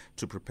perhaps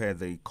to prepare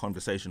the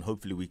conversation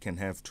hopefully we can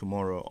have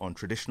tomorrow on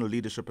traditional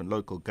leadership and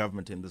local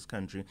government in this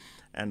country,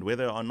 and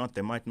whether or not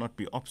they might not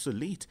be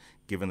obsolete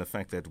given the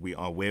fact that we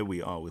are where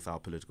we are with our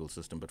political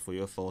system. But for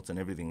your thoughts and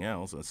everything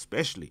else,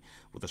 especially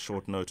with the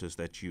short notice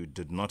that you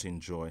did not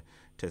enjoy,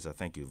 Tessa,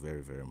 thank you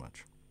very, very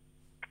much.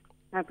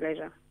 My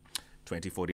pleasure. 2040.